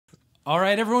All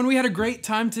right, everyone, we had a great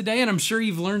time today, and I'm sure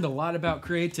you've learned a lot about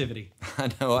creativity. I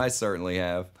know I certainly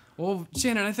have. Well,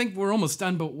 Shannon, I think we're almost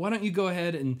done, but why don't you go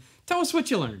ahead and tell us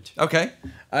what you learned? Okay,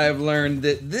 I've learned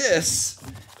that this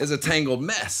is a tangled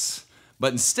mess,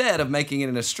 but instead of making it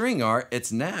in a string art, it's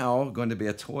now going to be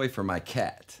a toy for my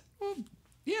cat. Well,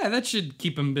 yeah, that should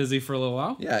keep him busy for a little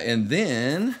while. Yeah, and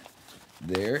then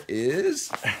there is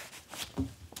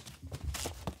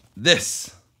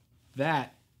this.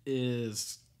 That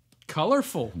is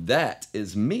colorful. That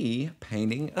is me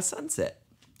painting a sunset.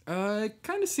 It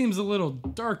kind of seems a little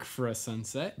dark for a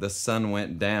sunset. The sun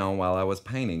went down while I was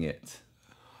painting it.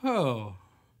 Oh.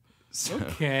 So,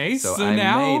 Okay, so I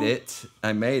now...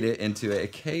 made it into a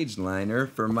cage liner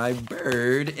for my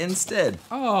bird instead.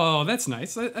 Oh, that's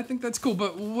nice. I think that's cool,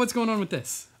 but what's going on with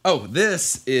this? Oh,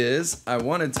 this is, I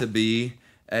wanted to be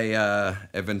a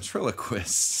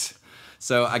ventriloquist.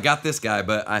 So I got this guy,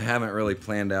 but I haven't really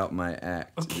planned out my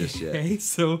act just yet. Okay,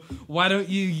 so why don't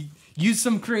you use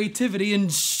some creativity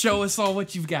and show us all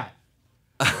what you've got?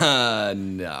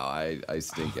 No, I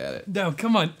stink at it. No,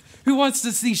 come on. Who wants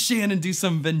to see Shannon do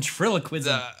some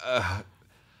ventriloquism?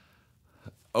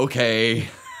 Okay.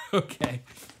 Okay.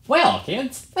 Well,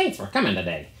 kids, thanks for coming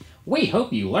today. We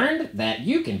hope you learned that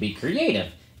you can be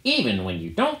creative even when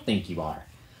you don't think you are.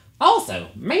 Also,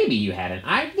 maybe you had an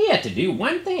idea to do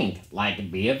one thing,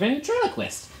 like be a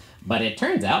ventriloquist, but it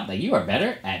turns out that you are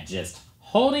better at just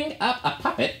holding up a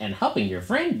puppet and helping your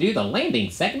friend do the landing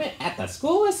segment at the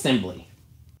school assembly.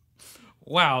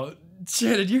 Wow,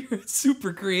 Shannon, you're a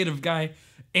super creative guy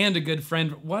and a good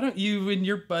friend. Why don't you and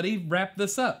your buddy wrap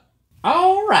this up?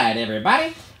 All right,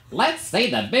 everybody, let's say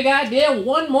the big idea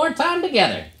one more time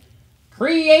together.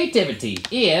 Creativity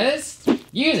is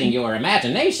using your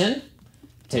imagination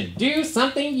to do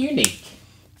something unique.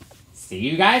 See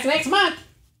you guys next month.